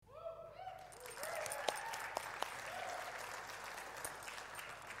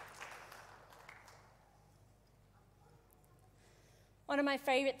One of my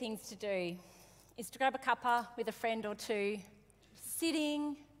favourite things to do is to grab a cuppa with a friend or two,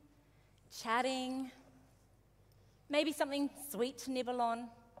 sitting, chatting, maybe something sweet to nibble on.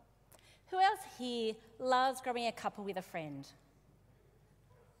 Who else here loves grabbing a cuppa with a friend?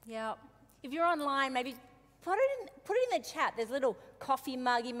 Yeah. If you're online, maybe put it in the chat. There's a little coffee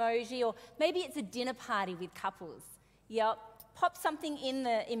mug emoji, or maybe it's a dinner party with couples. Yep. Pop something in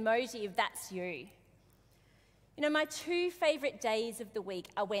the emoji if that's you. You know, my two favourite days of the week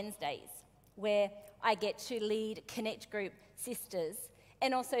are Wednesdays, where I get to lead Connect Group Sisters,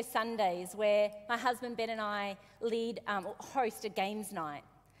 and also Sundays, where my husband Ben and I host a games night.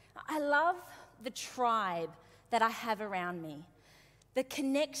 I love the tribe that I have around me, the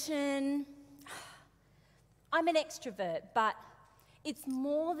connection. I'm an extrovert, but it's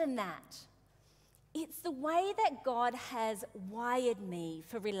more than that. It's the way that God has wired me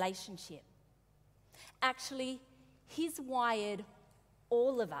for relationship. Actually, He's wired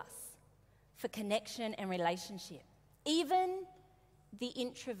all of us for connection and relationship, even the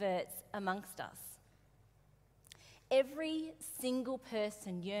introverts amongst us. Every single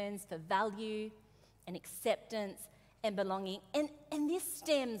person yearns for value and acceptance and belonging, and this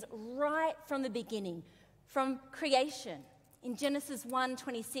stems right from the beginning, from creation. In Genesis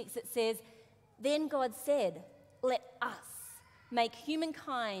 1:26 it says, "Then God said, 'Let us make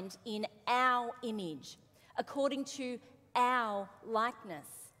humankind in our image, according to our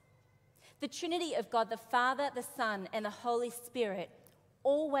likeness.'" The Trinity of God, the Father, the Son, and the Holy Spirit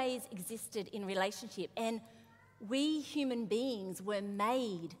always existed in relationship, and we human beings were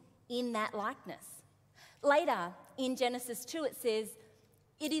made in that likeness. Later, in Genesis 2, it says,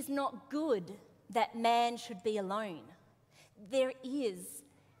 "It is not good that man should be alone." There is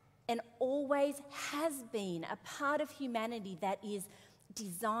and always has been a part of humanity that is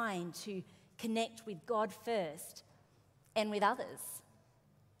designed to connect with God first and with others.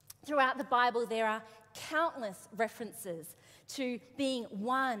 Throughout the Bible, there are countless references to being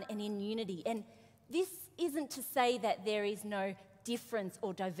one and in unity. And this isn't to say that there is no difference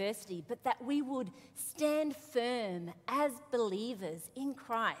or diversity, but that we would stand firm as believers in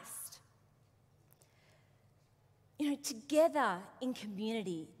Christ. You know, together in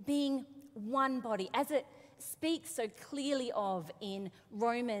community, being one body, as it speaks so clearly of in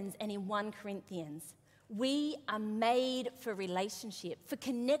Romans and in 1 Corinthians. We are made for relationship, for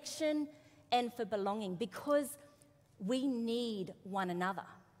connection and for belonging, because we need one another.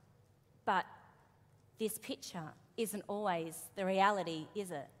 But this picture isn't always the reality,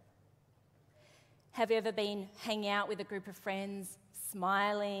 is it? Have you ever been hanging out with a group of friends,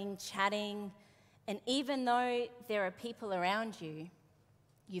 smiling, chatting, and even though there are people around you,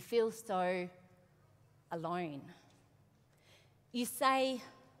 you feel so alone? You say,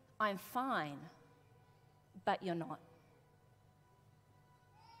 "I'm fine," but you're not.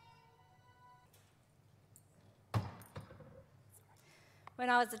 When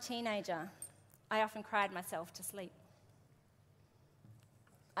I was a teenager, I often cried myself to sleep.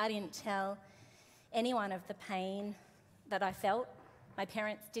 I didn't tell anyone of the pain that I felt. My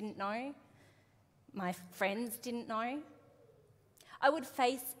parents didn't know. My friends didn't know. I would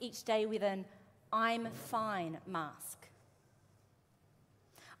face each day with an "I'm fine" mask.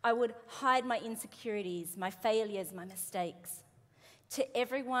 I would hide my insecurities, my failures, my mistakes. To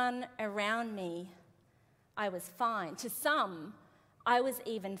everyone around me, I was fine. To some, I was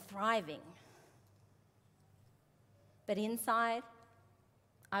even thriving. But inside,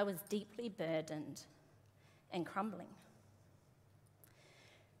 I was deeply burdened and crumbling.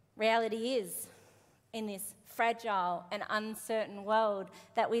 Reality is, in this fragile and uncertain world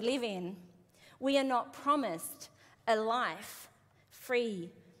that we live in, we are not promised a life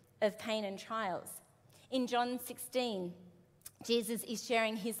free of pain and trials. In John 16, Jesus is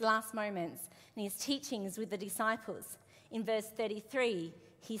sharing his last moments and his teachings with the disciples. In verse 33,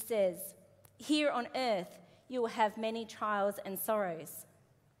 he says, "Here on earth you will have many trials and sorrows."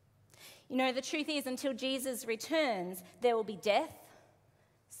 You know, the truth is, until Jesus returns, there will be death,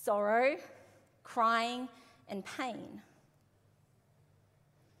 sorrow, crying, and pain.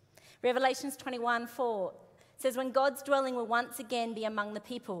 Revelations 21:4 says, "When God's dwelling will once again be among the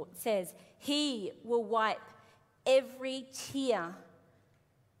people," it says, "He will wipe every tear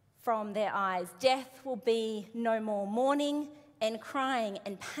from their eyes. Death will be no more. Mourning and crying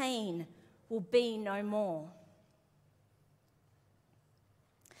and pain will be no more."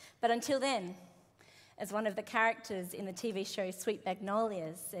 But until then, as one of the characters in the TV show Sweet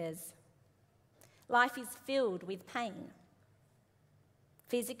Magnolias says, life is filled with pain.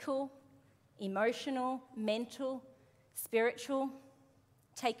 Physical, emotional, mental, spiritual,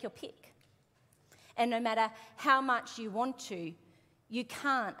 take your pick. And no matter how much you want to, You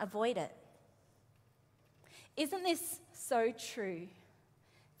can't avoid it. Isn't this so true?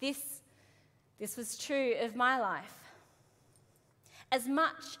 This was true of my life. As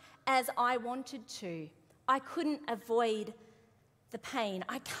much as I wanted to, I couldn't avoid the pain.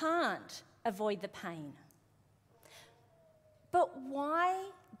 I can't avoid the pain. But why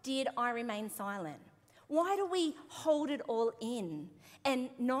did I remain silent? Why do we hold it all in and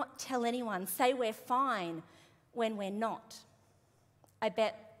not tell anyone, say we're fine when we're not? I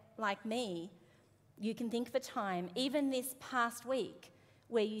bet, like me, you can think of a time, even this past week,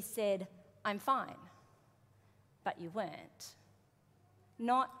 where you said, I'm fine, but you weren't.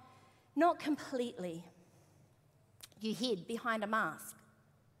 Not completely. You hid behind a mask.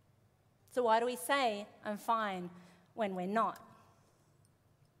 So why do we say, I'm fine, when we're not?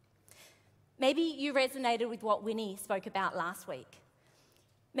 Maybe you resonated with what Winnie spoke about last week.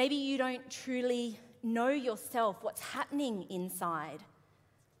 Maybe you don't truly know yourself, what's happening inside.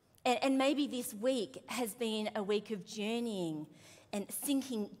 And maybe this week has been a week of journeying and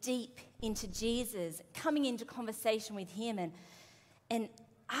sinking deep into Jesus, coming into conversation with him and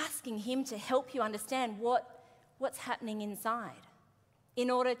asking him to help you understand what's happening inside. In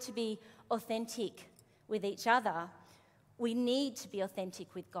order to be authentic with each other, we need to be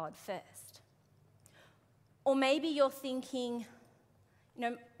authentic with God first. Or maybe you're thinking,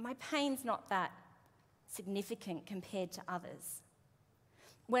 my pain's not that significant compared to others.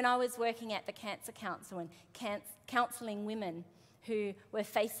 When I was working at the Cancer Council and counselling women who were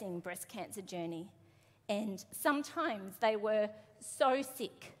facing breast cancer journey, and sometimes they were so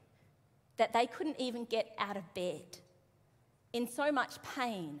sick that they couldn't even get out of bed, in so much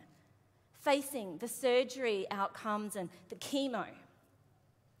pain, facing the surgery outcomes and the chemo.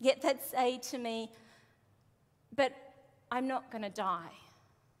 Yet they'd say to me, but I'm not going to die,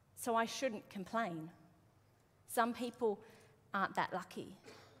 so I shouldn't complain. Some people aren't that lucky,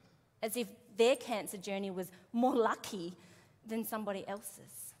 as if their cancer journey was more lucky than somebody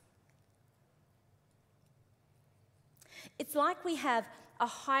else's. It's like we have a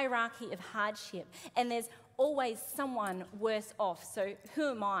hierarchy of hardship, and there's always someone worse off, so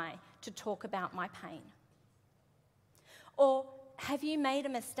who am I to talk about my pain? Or have you made a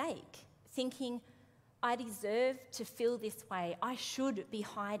mistake thinking, I deserve to feel this way, I should be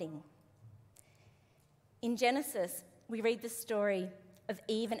hiding? In Genesis, we read the story of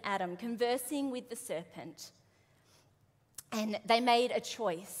Eve and Adam conversing with the serpent, and they made a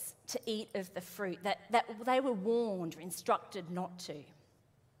choice to eat of the fruit that they were warned or instructed not to.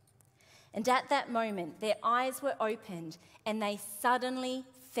 And at that moment, their eyes were opened and they suddenly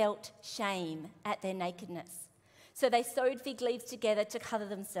felt shame at their nakedness. So they sewed fig leaves together to cover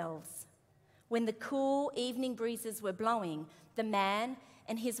themselves. When the cool evening breezes were blowing, the man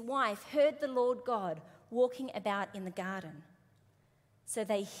and his wife heard the Lord God walking about in the garden. So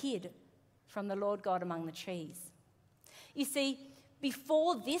they hid from the Lord God among the trees. You see,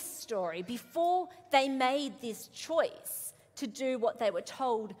 before this story, before they made this choice to do what they were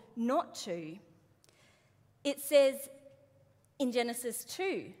told not to, it says in Genesis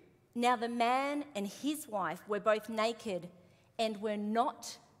 2, now the man and his wife were both naked and were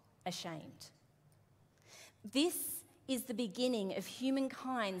not ashamed. This is the beginning of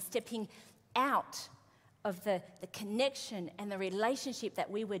humankind stepping out of the connection and the relationship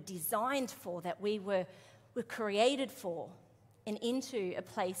that we were designed for, that we were created for, and into a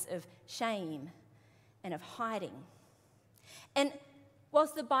place of shame and of hiding. And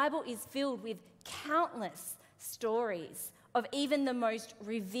whilst the Bible is filled with countless stories of even the most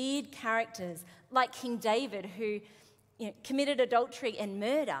revered characters, like King David, who committed adultery and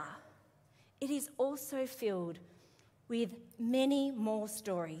murder, it is also filled with many more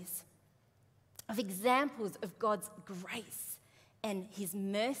stories of examples of God's grace and his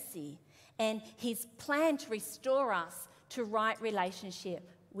mercy and his plan to restore us to right relationship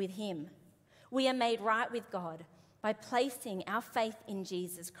with him. We are made right with God by placing our faith in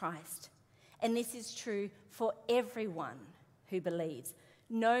Jesus Christ. And this is true for everyone who believes,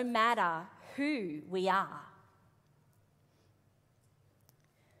 no matter who we are.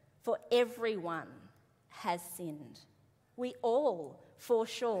 For everyone has sinned. We all fall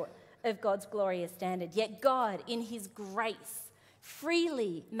short of God's glorious standard. Yet God, in his grace,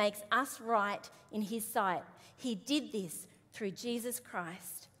 freely makes us right in his sight. He did this through Jesus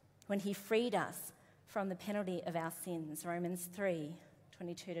Christ when he freed us from the penalty of our sins. Romans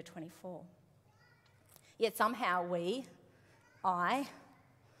 3:22-24. Yet somehow I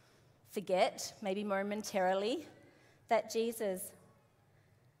forget, maybe momentarily, that Jesus,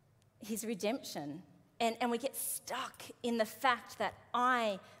 his redemption, and we get stuck in the fact that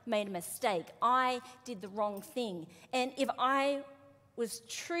I made a mistake, I did the wrong thing. And if I was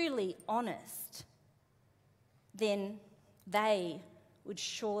truly honest, then they would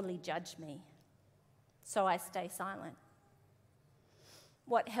surely judge me. So I stay silent.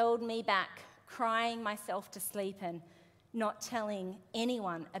 What held me back, crying myself to sleep and not telling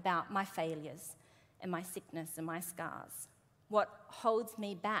anyone about my failures and my sickness and my scars? What holds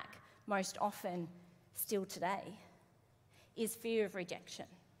me back most often, still today, is fear of rejection.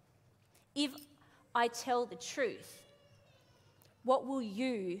 If I tell the truth, what will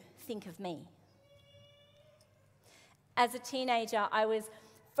you think of me? As a teenager, I was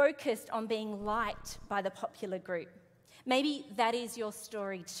focused on being liked by the popular group. Maybe that is your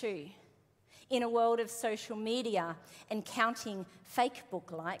story too. In a world of social media and counting fake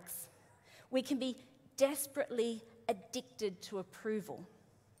book likes, we can be desperately addicted to approval.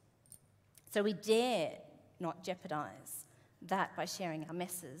 So we dare not jeopardize that by sharing our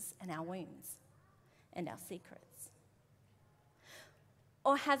messes and our wounds and our secrets.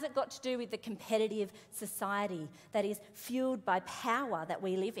 Or has it got to do with the competitive society that is fueled by power that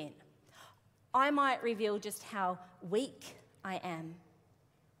we live in? I might reveal just how weak I am.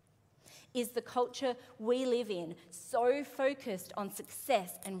 Is the culture we live in so focused on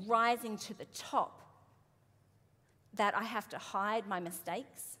success and rising to the top that I have to hide my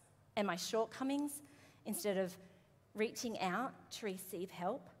mistakes and my shortcomings instead of reaching out to receive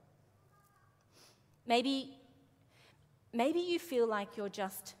help? Maybe you feel like you're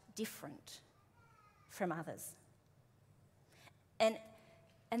just different from others. And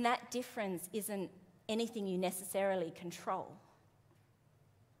that difference isn't anything you necessarily control.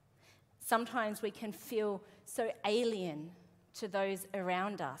 Sometimes we can feel so alien to those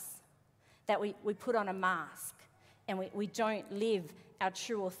around us that we put on a mask and we don't live our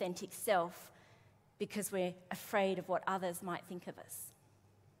true, authentic self because we're afraid of what others might think of us.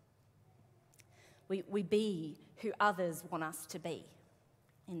 We be who others want us to be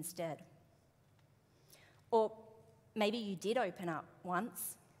instead. Or maybe you did open up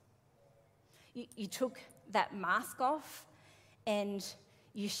once. You took that mask off and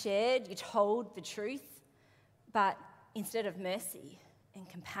you shared, you told the truth, but instead of mercy and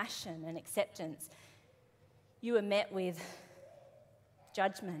compassion and acceptance, you were met with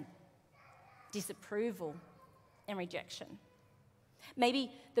judgment, disapproval, and rejection. Maybe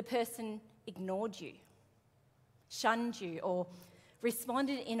the person ignored you, shunned you, or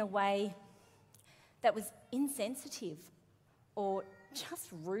responded in a way that was insensitive or just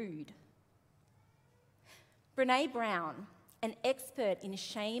rude. Brené Brown, an expert in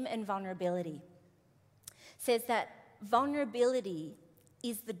shame and vulnerability, says that vulnerability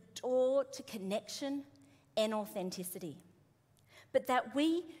is the door to connection and authenticity, but that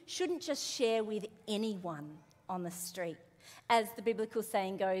we shouldn't just share with anyone on the street. As the biblical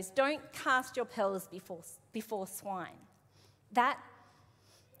saying goes, don't cast your pearls before swine. That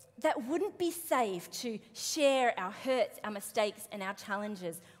wouldn't be safe to share our hurts, our mistakes, and our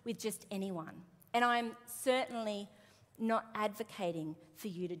challenges with just anyone. And I'm certainly not advocating for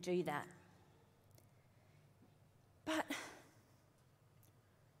you to do that. But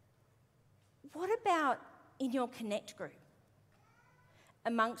what about in your Connect group,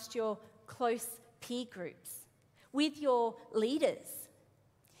 amongst your close peer groups, with your leaders?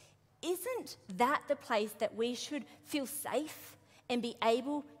 Isn't that the place that we should feel safe and be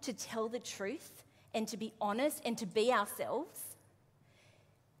able to tell the truth and to be honest and to be ourselves?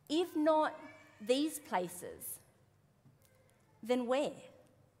 If not these places, then where?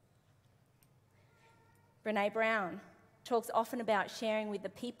 Brené Brown talks often about sharing with the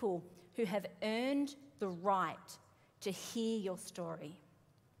people who have earned the right to hear your story.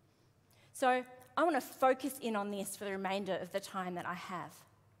 So I want to focus in on this for the remainder of the time that I have.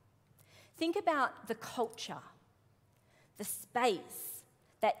 Think about the culture, the space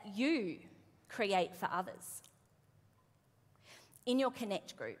that you create for others. In your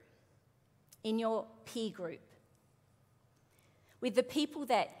Connect group, in your peer group, with the people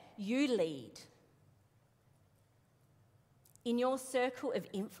that you lead, in your circle of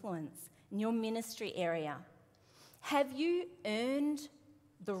influence, in your ministry area, have you earned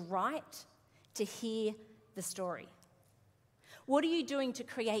the right to hear the story? What are you doing to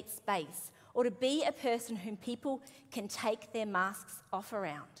create space or to be a person whom people can take their masks off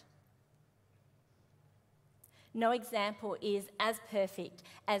around? No example is as perfect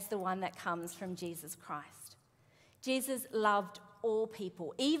as the one that comes from Jesus Christ. Jesus loved all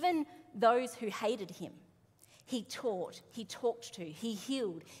people, even those who hated him. He taught, he talked to, he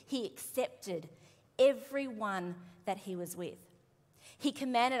healed, he accepted everyone that he was with. He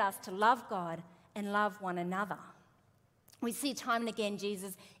commanded us to love God and love one another. We see time and again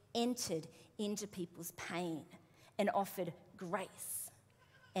Jesus entered into people's pain and offered grace.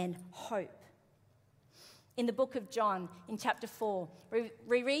 and hope. In the book of John, in chapter 4,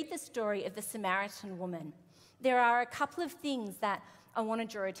 we read the story of the Samaritan woman. There are a couple of things that I want to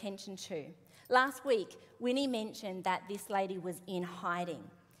draw attention to. Last week, Winnie mentioned that this lady was in hiding.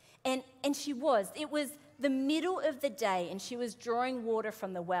 And she was. It was the middle of the day, and she was drawing water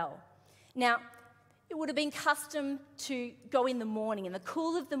from the well. Now, it would have been custom to go in the morning, in the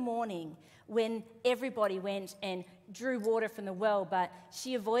cool of the morning, when everybody went and drew water from the well, but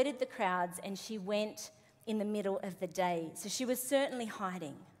she avoided the crowds and she went in the middle of the day. So she was certainly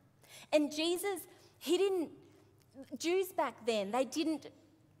hiding. And Jesus, Jews back then, they didn't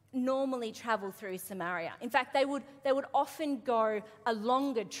normally travel through Samaria. In fact, they would often go a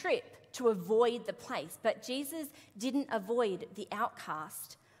longer trip to avoid the place. But Jesus didn't avoid the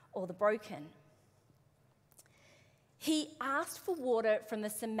outcast or the broken. He asked for water from the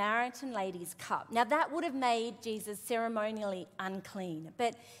Samaritan lady's cup. Now, that would have made Jesus ceremonially unclean,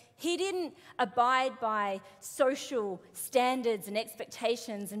 but he didn't abide by social standards and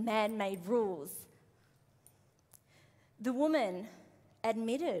expectations and man-made rules. The woman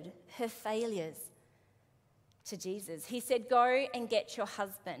admitted her failures to Jesus. He said, "Go and get your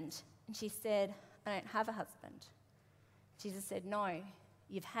husband." And she said, "I don't have a husband." Jesus said, "No,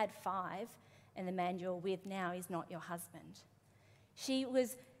 you've had 5, and the man you're with now is not your husband." She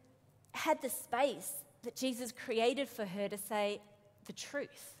had the space that Jesus created for her to say the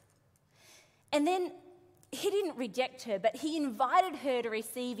truth. And then he didn't reject her, but he invited her to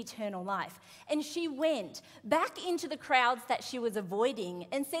receive eternal life. And she went back into the crowds that she was avoiding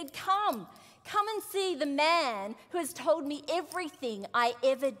and said, Come and see the man who has told me everything I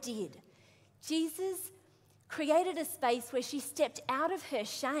ever did." Jesus created a space where she stepped out of her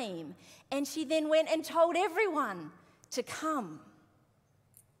shame, and she then went and told everyone to come.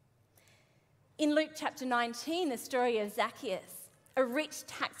 In Luke chapter 19, the story of Zacchaeus, a rich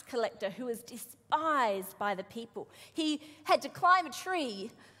tax collector who was despised by the people. He had to climb a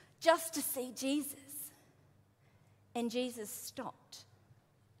tree just to see Jesus. And Jesus stopped,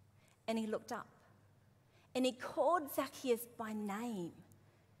 and he looked up, and he called Zacchaeus by name.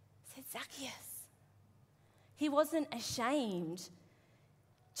 He said, "Zacchaeus." He wasn't ashamed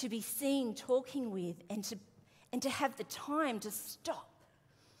to be seen talking with and to have the time to stop.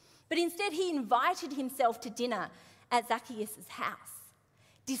 But instead, he invited himself to dinner at Zacchaeus' house.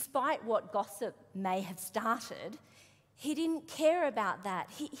 Despite what gossip may have started, he didn't care about that.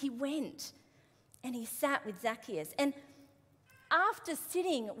 He went and he sat with Zacchaeus. And after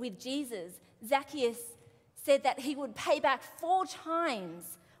sitting with Jesus, Zacchaeus said that he would pay back 4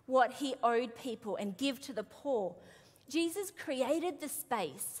 times what he owed people and give to the poor. Jesus created the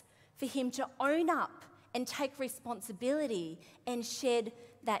space for him to own up and take responsibility and shed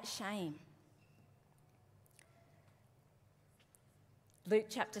that shame. Luke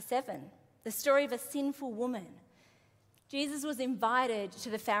chapter 7, the story of a sinful woman. Jesus was invited to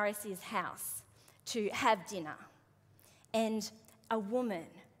the Pharisee's house to have dinner, and a woman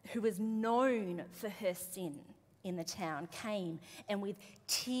who was known for her sin in the town came and with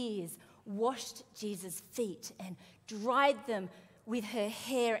tears washed Jesus' feet and dried them with her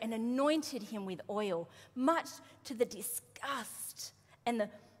hair and anointed him with oil, much to the disgust and the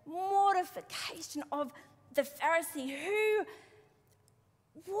mortification of the Pharisee.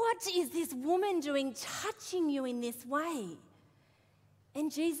 What is this woman doing, touching you in this way?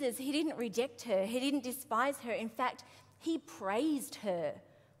 And Jesus, he didn't reject her. He didn't despise her. In fact, he praised her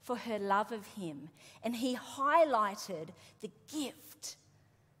for her love of him. And he highlighted the gift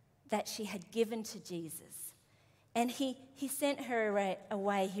that she had given to Jesus. And he sent her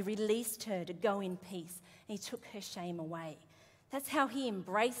away. He released her to go in peace. And he took her shame away. That's how he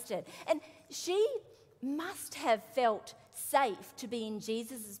embraced it. And she must have felt safe to be in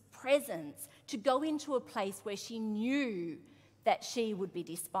Jesus' presence, to go into a place where she knew that she would be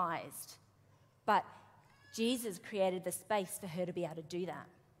despised. But Jesus created the space for her to be able to do that.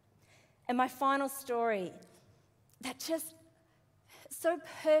 And my final story that just so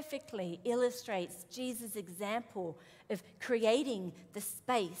perfectly illustrates Jesus' example of creating the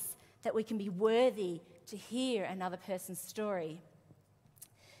space that we can be worthy to hear another person's story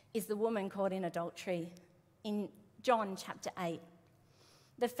is the woman caught in adultery in John chapter 8.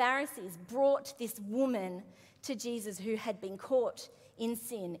 The Pharisees brought this woman to Jesus who had been caught in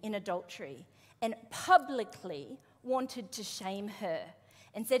sin, in adultery, and publicly wanted to shame her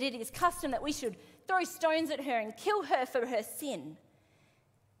and said it is custom that we should throw stones at her and kill her for her sin.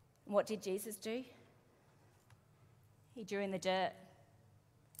 What did Jesus do? He drew in the dirt.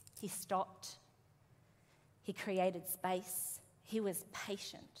 He stopped. He created space. He was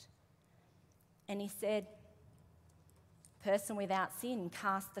patient. And he said, person without sin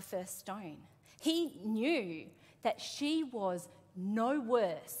cast the first stone. He knew that she was no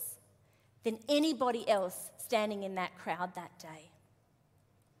worse than anybody else standing in that crowd that day.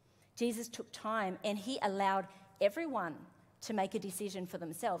 Jesus took time and he allowed everyone to make a decision for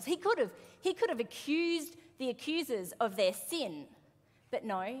themselves. He could have accused the accusers of their sin, but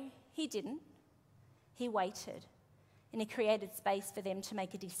no, he didn't. He waited and he created space for them to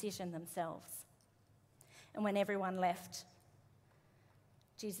make a decision themselves. And when everyone left,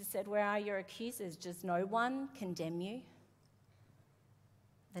 Jesus said, "Where are your accusers? Does no one condemn you?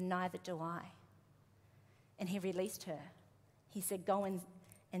 Then neither do I." And he released her. He said, "Go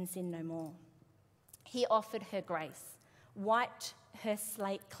and sin no more." He offered her grace, wiped her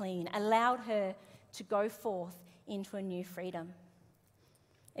slate clean, allowed her to go forth into a new freedom.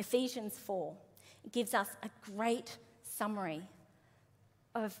 Ephesians 4 gives us a great summary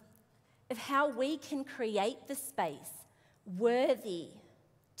of how we can create the space worthy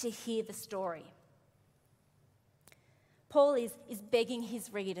to hear the story. Paul is begging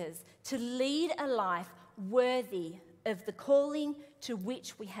his readers to lead a life worthy of the calling to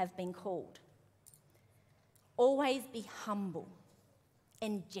which we have been called. Always be humble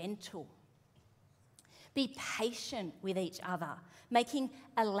and gentle. Be patient with each other, making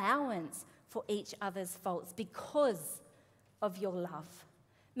allowance for each other's faults because of your love.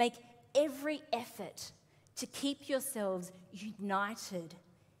 Make every effort to keep yourselves united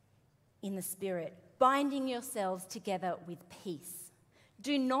in the Spirit, binding yourselves together with peace.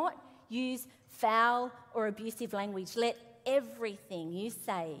 Do not use foul or abusive language. Let everything you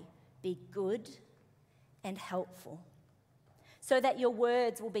say be good and helpful, so that your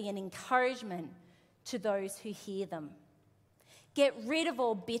words will be an encouragement to those who hear them. Get rid of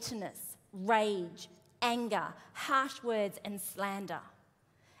all bitterness, rage, anger, harsh words, and slander,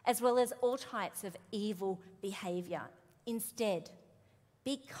 as well as all types of evil behaviour. Instead,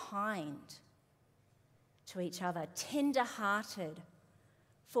 be kind to each other, tender-hearted,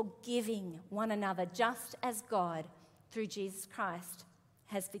 forgiving one another, just as God, through Jesus Christ,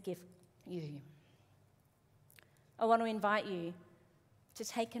 has forgiven you. I want to invite you to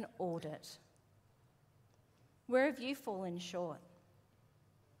take an audit. Where have you fallen short?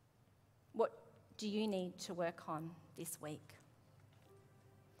 What do you need to work on this week?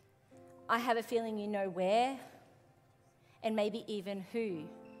 I have a feeling you know where and maybe even who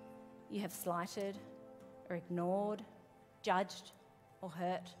you have slighted or ignored, judged or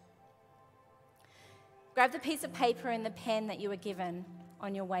hurt. Grab the piece of paper and the pen that you were given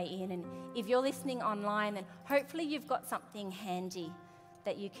on your way in, and if you're listening online, then hopefully you've got something handy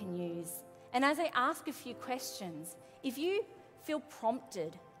that you can use. And as I ask a few questions, if you feel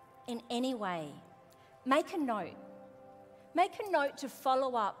prompted in any way, make a note. Make a note to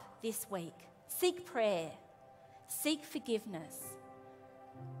follow up this week. Seek prayer. Seek forgiveness.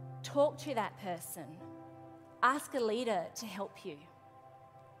 Talk to that person. Ask a leader to help you.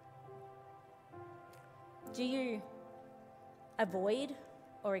 Do you avoid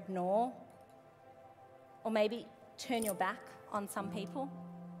or ignore, or maybe turn your back on some people?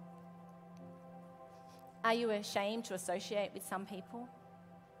 Are you ashamed to associate with some people?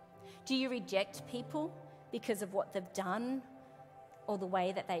 Do you reject people because of what they've done or the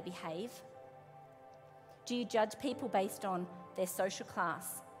way that they behave? Do you judge people based on their social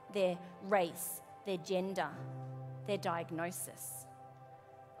class, their race, their gender, their diagnosis,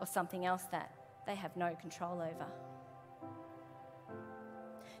 or something else that they have no control over?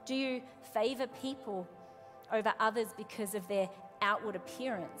 Do you favour people over others because of their outward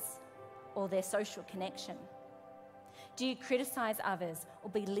appearance or their social connection? Do you criticise others or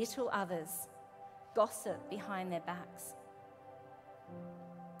belittle others, gossip behind their backs?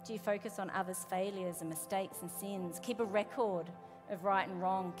 Do you focus on others' failures and mistakes and sins? Keep a record of right and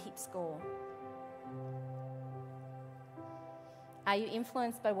wrong, keep score? Are you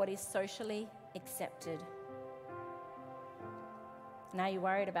influenced by what is socially accepted? And are you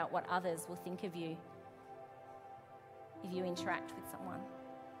worried about what others will think of you if you interact with someone?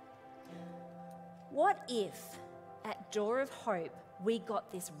 What if at Door of Hope we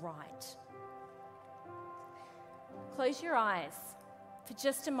got this right? Close your eyes for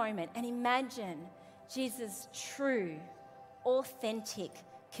just a moment and imagine Jesus' true, authentic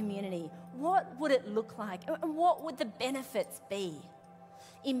community. What would it look like? And what would the benefits be?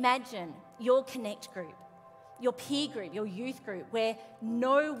 Imagine your connect group, your peer group, your youth group, where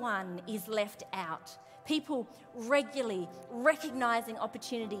no one is left out. People regularly recognizing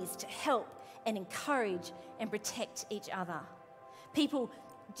opportunities to help and encourage and protect each other. People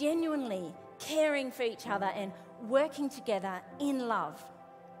genuinely caring for each other and working together in love,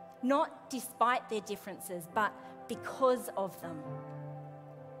 not despite their differences, but because of them.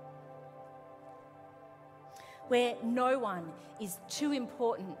 Where no one is too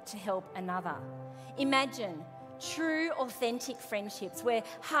important to help another. Imagine true, authentic friendships where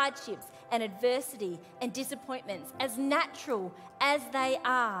hardships and adversity and disappointments, as natural as they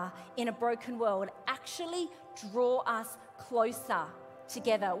are in a broken world, actually draw us closer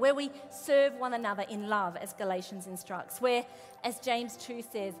together, where we serve one another in love, as Galatians instructs, where, as James 2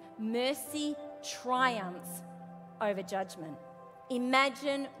 says, mercy triumphs over judgment.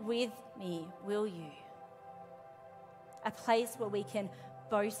 Imagine with me, will you? A place where we can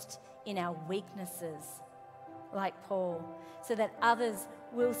boast in our weaknesses, like Paul, so that others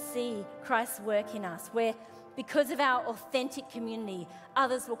will see Christ's work in us, where because of our authentic community,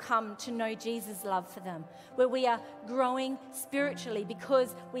 others will come to know Jesus' love for them, where we are growing spiritually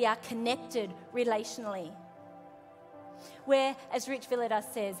because we are connected relationally, where, as Rich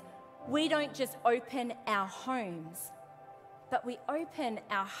Villodas says, we don't just open our homes, but we open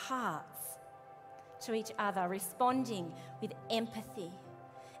our hearts to each other, responding with empathy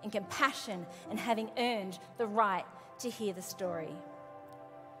and compassion and having earned the right to hear the story.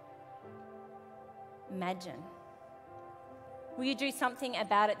 Imagine. Will you do something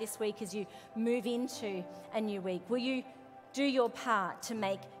about it this week as you move into a new week? Will you do your part to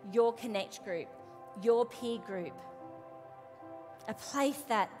make your Connect group, your peer group, a place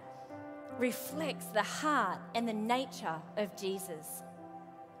that reflects the heart and the nature of Jesus?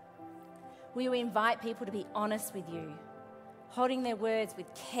 Will you invite people to be honest with you, holding their words with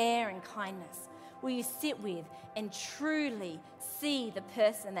care and kindness? Will you sit with and truly see the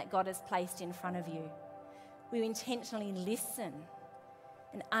person that God has placed in front of you? Will you intentionally listen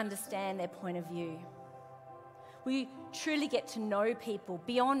and understand their point of view? Will you truly get to know people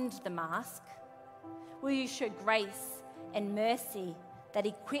beyond the mask? Will you show grace and mercy that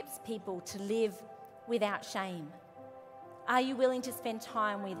equips people to live without shame? Are you willing to spend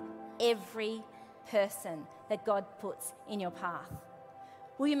time with every person that God puts in your path?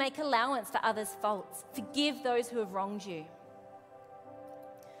 Will you make allowance for others' faults? Forgive those who have wronged you?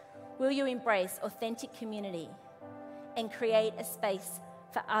 Will you embrace authentic community and create a space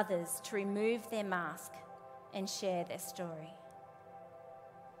for others to remove their mask and share their story?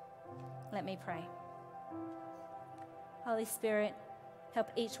 Let me pray. Holy Spirit, help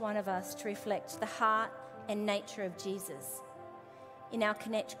each one of us to reflect the heart and nature of Jesus in our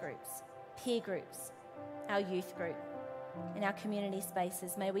Connect groups, peer groups, our youth group, in our community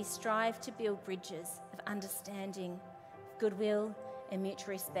spaces. May we strive to build bridges of understanding, goodwill, and mutual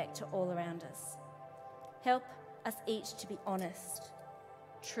respect to all around us. Help us each to be honest,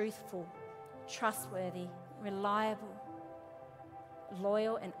 truthful, trustworthy, reliable,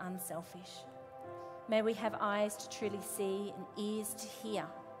 loyal, and unselfish. May we have eyes to truly see and ears to hear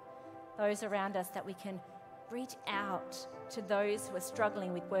those around us, that we can reach out to those who are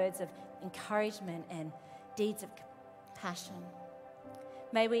struggling with words of encouragement and deeds of compassion.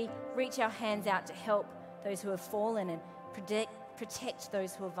 May we reach our hands out to help those who have fallen and protect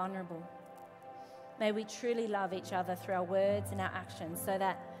those who are vulnerable. May we truly love each other through our words and our actions, so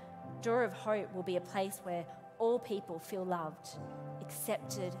that Door of Hope will be a place where all people feel loved,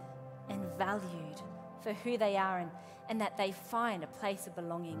 accepted, and valued for who they are, and that they find a place of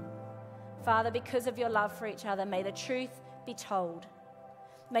belonging. Father, because of your love for each other, may the truth be told.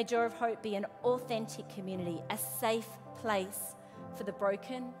 May Door of Hope be an authentic community, a safe place for the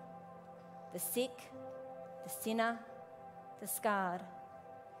broken, the sick, the sinner, the scarred,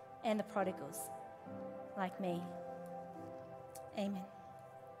 and the prodigals like me. Amen.